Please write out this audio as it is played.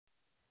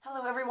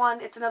Hello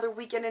everyone, it's another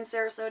weekend in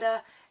Sarasota,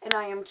 and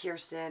I am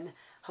Kirsten.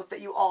 Hope that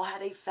you all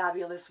had a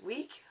fabulous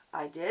week.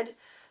 I did.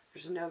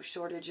 There's no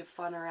shortage of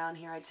fun around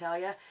here, I tell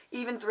ya,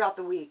 even throughout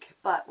the week.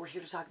 But we're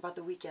here to talk about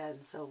the weekend,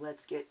 so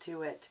let's get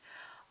to it.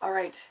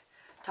 Alright,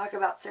 talk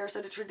about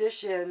Sarasota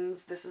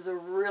traditions. This is a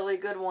really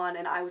good one,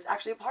 and I was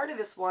actually a part of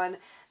this one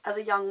as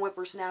a young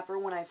whippersnapper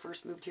when I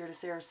first moved here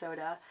to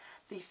Sarasota.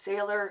 The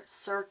Sailor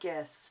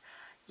Circus.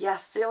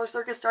 Yes, Sailor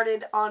Circus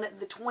started on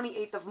the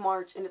 28th of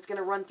March, and it's going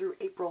to run through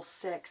April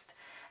 6th,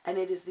 and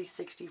it is the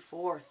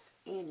 64th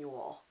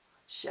annual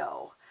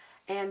show.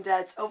 And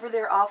it's over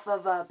there off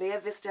of Bay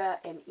Vista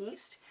and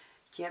East.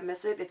 You can't miss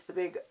it. It's the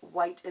big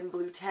white and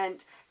blue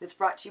tent. It's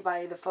brought to you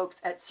by the folks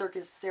at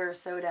Circus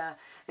Sarasota.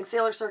 And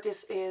Sailor Circus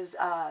is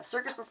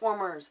circus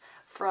performers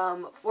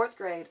from 4th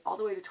grade all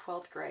the way to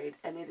 12th grade,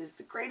 and it is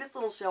the greatest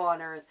little show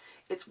on earth.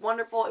 It's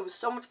wonderful. It was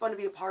so much fun to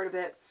be a part of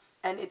it.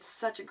 And it's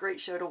such a great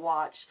show to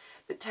watch.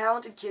 The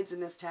talented kids in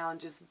this town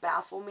just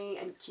baffle me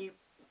and keep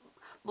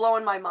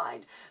blowing my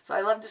mind. So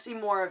I love to see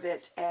more of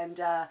it. And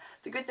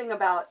the good thing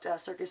about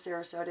Circus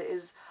Sarasota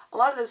is a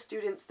lot of those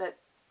students that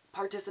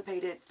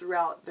participated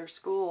throughout their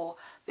school,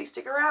 they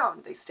stick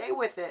around, they stay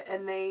with it,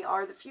 and they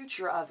are the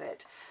future of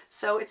it.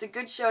 So it's a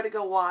good show to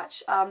go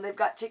watch. They've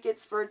got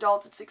tickets for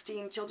adults at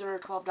 $16, children are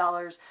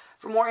 $12.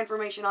 For more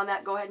information on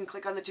that, go ahead and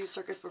click on the two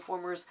circus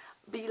performers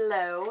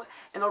below,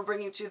 and it'll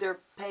bring you to their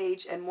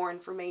page and more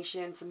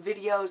information, some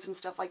videos and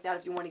stuff like that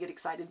if you want to get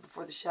excited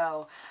before the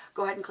show.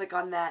 Go ahead and click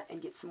on that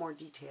and get some more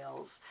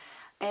details.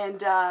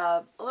 And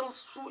a little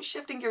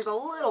shifting gears a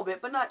little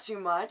bit, but not too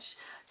much.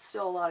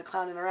 Still a lot of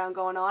clowning around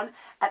going on.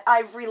 At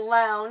Ivory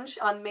Lounge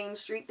on Main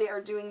Street, they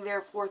are doing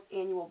their 4th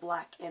annual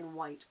Black and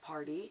White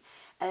party.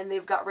 And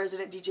they've got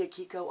resident DJ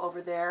Kiko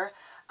over there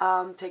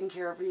taking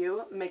care of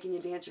you, making you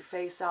dance your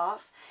face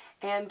off.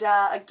 And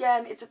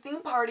again, it's a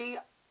theme party.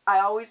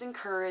 I always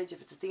encourage,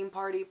 if it's a theme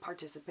party,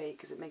 participate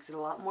because it makes it a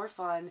lot more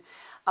fun.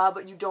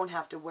 But you don't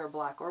have to wear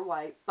black or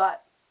white.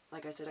 But,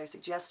 like I said, I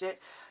suggest it.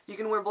 You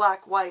can wear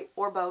black, white,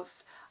 or both.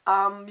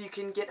 You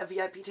can get a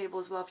VIP table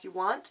as well if you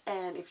want,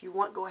 and if you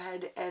want, go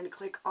ahead and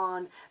click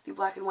on the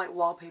black and white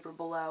wallpaper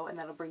below, and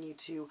that'll bring you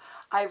to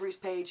Ivory's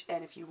page,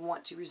 and if you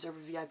want to reserve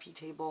a VIP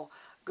table,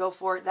 go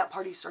for it. That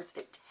party starts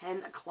at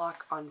 10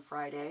 o'clock on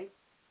Friday.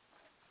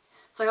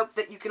 So I hope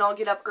that you can all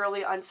get up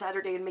early on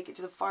Saturday and make it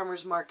to the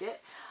farmer's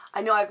market.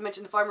 I know I've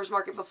mentioned the farmer's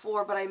market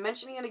before, but I'm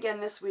mentioning it again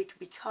this week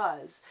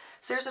because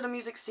Sarasota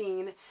Music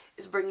Scene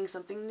is bringing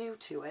something new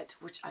to it,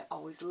 which I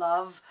always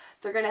love.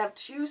 They're going to have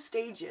two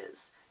stages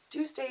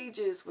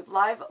with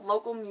live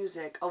local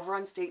music over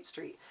on State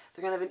Street.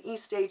 They're going to have an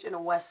east stage and a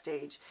west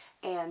stage.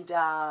 And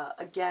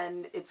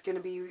again, it's going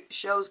to be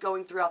shows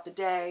going throughout the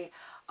day.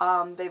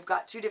 They've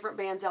got two different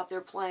bands out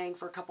there playing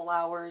for a couple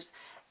hours,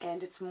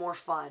 and it's more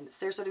fun.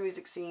 Sarasota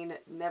Music Scene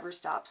never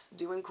stops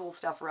doing cool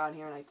stuff around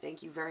here, and I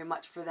thank you very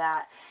much for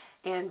that.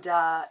 And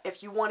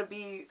if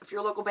you're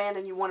a local band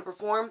and you want to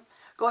perform,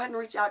 go ahead and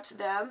reach out to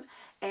them.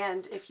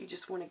 And if you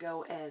just want to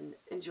go and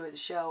enjoy the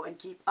show and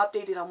keep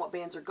updated on what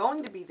bands are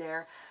going to be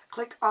there,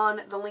 click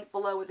on the link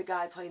below with the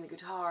guy playing the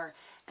guitar,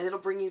 and it'll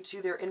bring you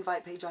to their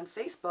invite page on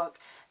Facebook,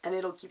 and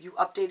it'll keep you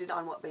updated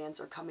on what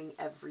bands are coming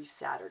every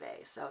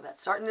Saturday. So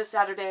that's starting this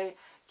Saturday.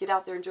 Get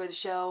out there, enjoy the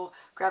show,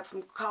 grab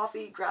some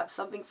coffee, grab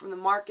something from the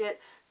market,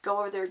 go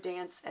over there,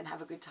 dance, and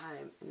have a good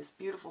time in this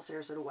beautiful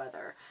Sarasota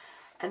weather.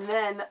 And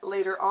then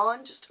later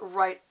on, just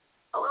right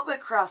a little bit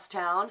across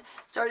town,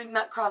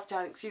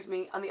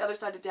 on the other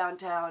side of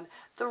downtown,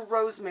 the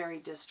Rosemary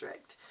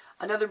District.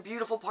 Another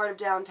beautiful part of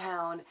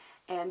downtown,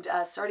 and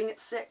starting at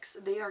 6,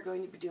 they are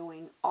going to be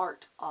doing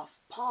Art Off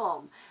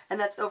Palm, and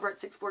that's over at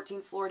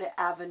 614 Florida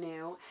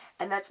Avenue,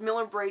 and that's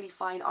Miller Brady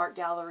Fine Art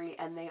Gallery,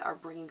 and they are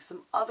bringing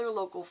some other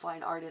local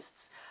fine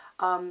artists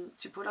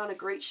to put on a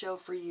great show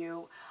for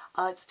you.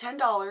 It's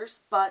 $10,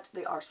 but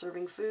they are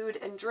serving food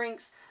and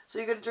drinks, so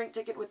you get a drink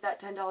ticket with that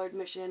 $10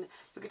 admission.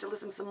 You'll get to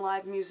listen to some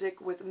live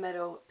music with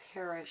Meadow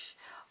Parish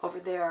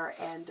over there,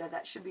 and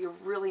that should be a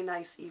really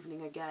nice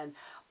evening again.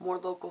 More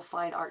local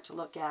fine art to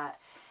look at.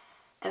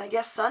 And I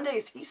guess Sunday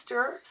is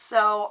Easter,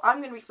 so I'm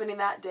going to be spending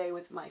that day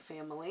with my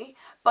family.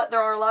 But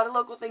there are a lot of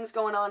local things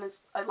going on.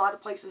 A lot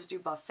of places do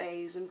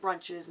buffets and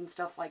brunches and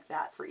stuff like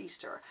that for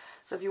Easter.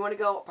 So if you want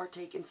to go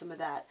partake in some of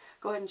that,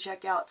 go ahead and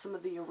check out some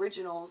of the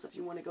originals. If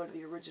you want to go to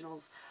the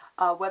originals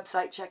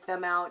website, check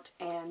them out.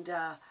 And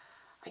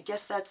I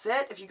guess that's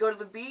it. If you go to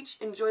the beach,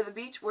 enjoy the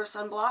beach, wear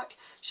sunblock.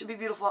 Should be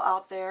beautiful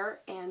out there.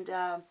 And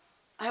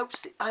I hope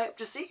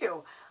to see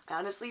you. I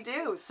honestly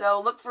do.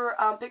 So look for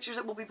pictures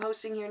that we'll be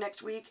posting here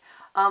next week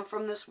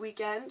from this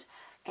weekend.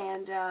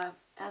 And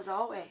as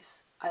always,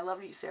 I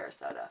love you,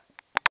 Sarasota.